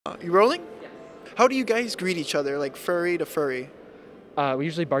You rolling? How do you guys greet each other, like furry to furry? We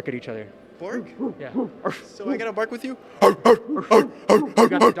usually bark at each other. Bark? Yeah. So I gotta bark with you? You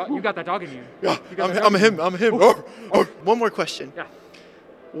got that dog in you. Yeah, You got that I'm dog in him. you. I'm him. One more question. Yeah.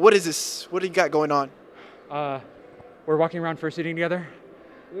 What is this? What do you got going on? We're walking around fursuiting together.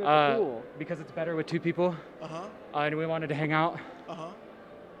 Cool. Because it's better with two people. And we wanted to hang out.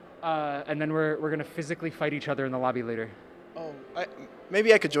 And then we're gonna physically fight each other in the lobby later. Oh,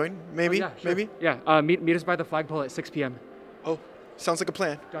 maybe I could join. Maybe. Yeah, sure. Maybe. Yeah. Meet us by the flagpole at 6 p.m. Oh, sounds like a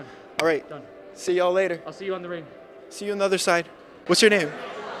plan. Done. All right. Done. See y'all later. I'll see you on the ring. See you on the other side. What's your name?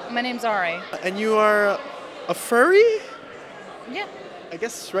 My name's Ari. And you are a furry? Yeah. I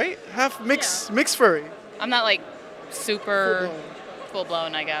guess, right? Half mixed furry. I'm not like super full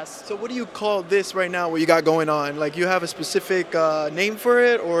blown, I guess. So what do you call this right now? What you got going on? Like you have a specific name for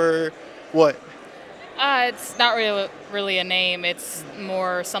it, or what? It's not really a name. It's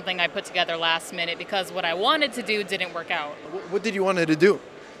more something I put together last minute because what I wanted to do didn't work out. What did you want it to do?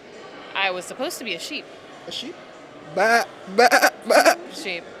 I was supposed to be a sheep. A sheep? Bah, bah, bah.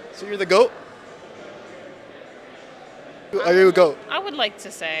 Sheep. So you're the goat? Are you a goat? I would like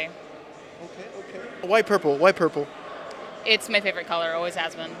to say. Okay. Why purple? Why purple? It's my favorite color, always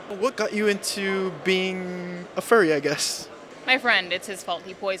has been. What got you into being a furry, I guess? My friend, it's his fault.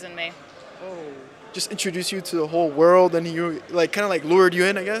 He poisoned me. Oh. Just introduced you to the whole world and you like kind of like lured you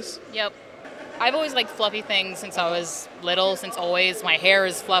in, I guess? Yep. I've always liked fluffy things since I was little, since always. My hair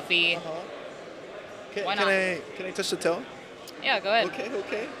is fluffy. Why not? Can I touch the tail? Yeah, go ahead.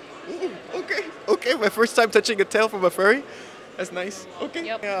 Okay. Ooh, okay. My first time touching a tail from a furry. That's nice. Okay.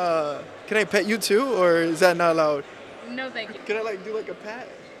 Yep. Can I pet you too, or is that not allowed? No, thank you. Can I like do like a pat?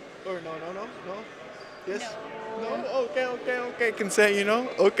 Or no? Yes? No? Okay. Consent, you know?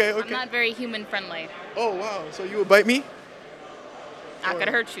 Okay. I'm not very human friendly. Oh, wow. So you would bite me? Not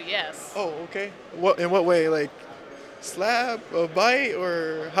gonna hurt you, yes. Oh, okay. In what way? Like slap, a bite,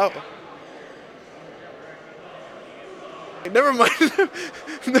 or how? Never mind.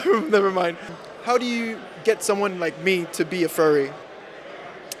 never mind. How do you get someone like me to be a furry?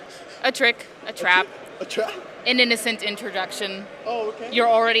 A trick, a trap, A trap? an innocent introduction. Oh, okay. You're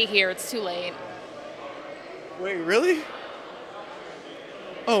already here, it's too late. Wait, really?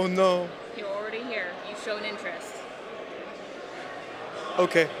 Oh no. You're already here, you've shown interest.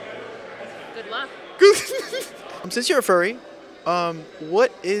 Okay. Good luck. Since you're a furry,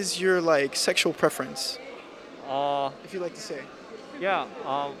 what is your like sexual preference? If you like to say. Yeah,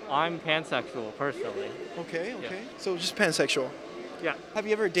 I'm pansexual personally. Okay. Yeah. So just pansexual. Yeah. Have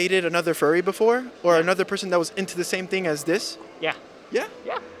you ever dated another furry before, or another person that was into the same thing as this? Yeah. Yeah.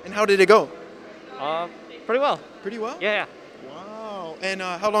 Yeah. And how did it go? Pretty well. Pretty well. Yeah. Wow. And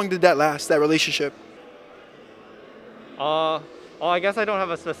how long did that last? That relationship? Oh, I guess I don't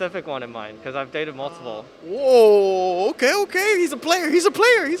have a specific one in mind because I've dated multiple. Whoa. Okay. He's a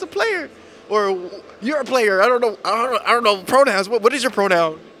player. Or you're a player. I don't know pronouns. What is your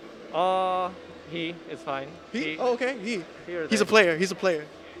pronoun? He is fine. He? Oh, okay. He. He's a player.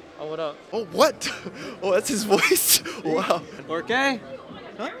 Oh, what up? Oh, what? Oh, that's his voice. Wow. ¿Por qué?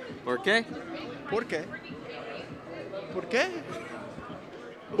 Huh? ¿Por qué? ¿Por qué? ¿Por qué?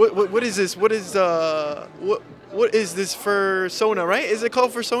 What is this? What is this fursona, right? Is it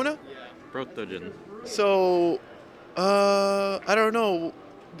called fursona? Protogen. So, I don't know.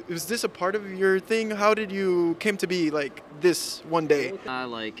 Was this a part of your thing? How did you came to be like this one day? I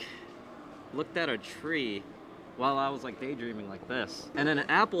looked at a tree while I was daydreaming like this. And then an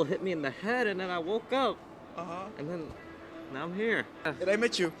apple hit me in the head and then I woke up. And then now I'm here. And I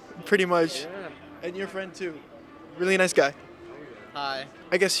met you, pretty much. Yeah. And your friend too. Really nice guy. Hi.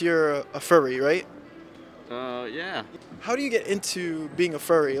 I guess you're a furry, right? Yeah. How do you get into being a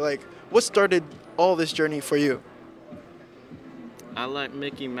furry? Like, what started all this journey for you? I like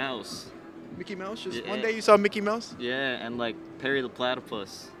Mickey Mouse. Mickey Mouse? Just Yeah. one day you saw Mickey Mouse? Yeah, and Perry the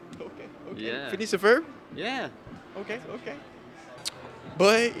Platypus. Okay. Yeah. Phineas and Ferb? Yeah. Okay.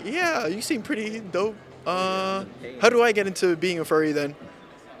 But yeah, you seem pretty dope. How do I get into being a furry then?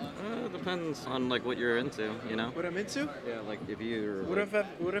 Depends on what you're into, you know? What I'm into? Yeah, if you're What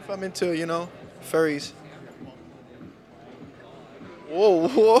if I'm into, furries?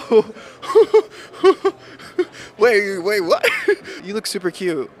 Whoa. Wait, what? You look super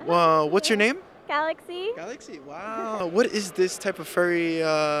cute. What's your name? Galaxy. Galaxy, wow. What is this type of furry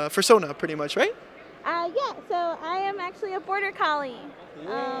fursona, pretty much, right? Yeah, so I am actually a border collie.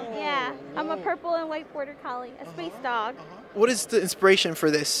 Yeah, I'm a purple and white border collie, a space dog. What is the inspiration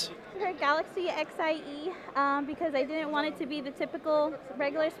for this? Her Galaxy XIE because I didn't want it to be the typical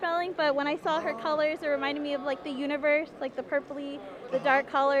regular spelling, but when I saw her colors, it reminded me of like the universe, like the purpley, the dark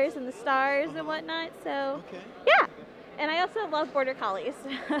colors and the stars and whatnot. So yeah, and I also love border collies.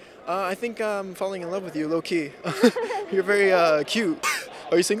 I think I'm falling in love with you, low key. You're very cute.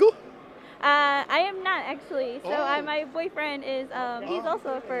 Are you single? I am not actually. So my boyfriend is he's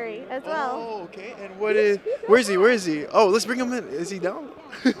also a furry as well. Oh, okay. And where is he? Oh, let's bring him in. Is he down?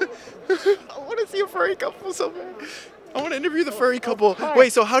 I want to see a furry couple so bad. I want to interview the furry couple.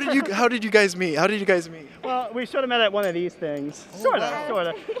 Wait, so how did you guys meet? Well, we sort of met at one of these things. Sort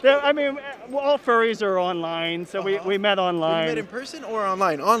of. I mean, all furries are online, so we met online. You met in person or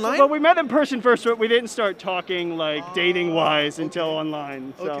online? Online? Well, we met in person first, but we didn't start talking like dating-wise until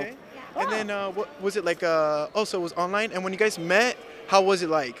online. So. Okay. And then what was it like? So it was online. And when you guys met, how was it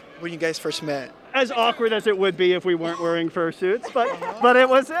like when you guys first met? As awkward as it would be if we weren't wearing fursuits, but it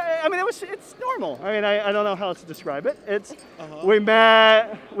was. I mean, it's normal. I mean, I don't know how else to describe it. It's we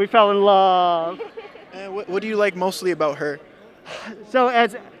met, we fell in love. And what do you like mostly about her? So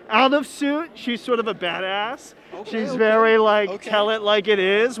as out of suit, she's sort of a badass. She's very like tell it like it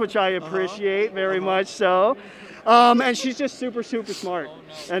is, which I appreciate very much so. And she's just super, super smart.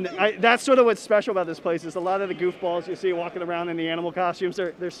 And that's sort of what's special about this place is a lot of the goofballs you see walking around in the animal costumes,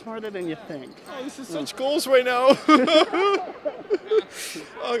 they're smarter than you think. Oh, this is such goals right now.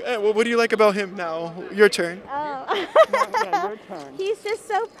 What do you like about him now? Your turn. Oh. Yeah, your turn. He's just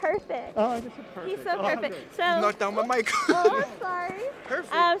so perfect. Oh, just so perfect. He's so perfect. So. Knocked down my mic. Oh, I'm sorry.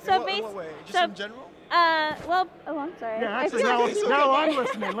 Perfect. In what way? Just in general? Well, oh, I'm sorry. Yeah, actually, now I'm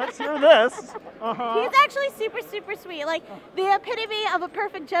listening. Let's hear this. He's actually super, super sweet. Like, the epitome of a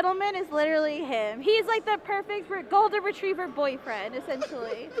perfect gentleman is literally him. He's like the perfect golden retriever boyfriend,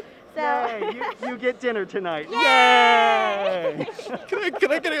 essentially. So. Yay, you get dinner tonight. Yay! Yay!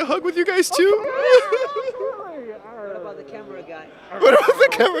 Can I get a hug with you guys too? What about the camera guy? What about the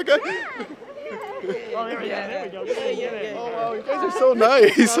camera guy? Oh, there we go. Oh, wow, you guys are so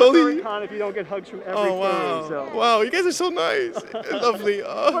nice. Holy. If you don't get hugs from every wow. furry, so. Wow, you guys are so nice. Lovely.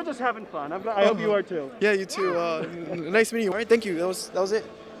 We're just having fun. I hope you are too. Yeah, you too. Nice meeting you. All right, thank you. That was it.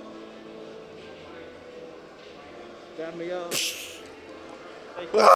 Dab me up.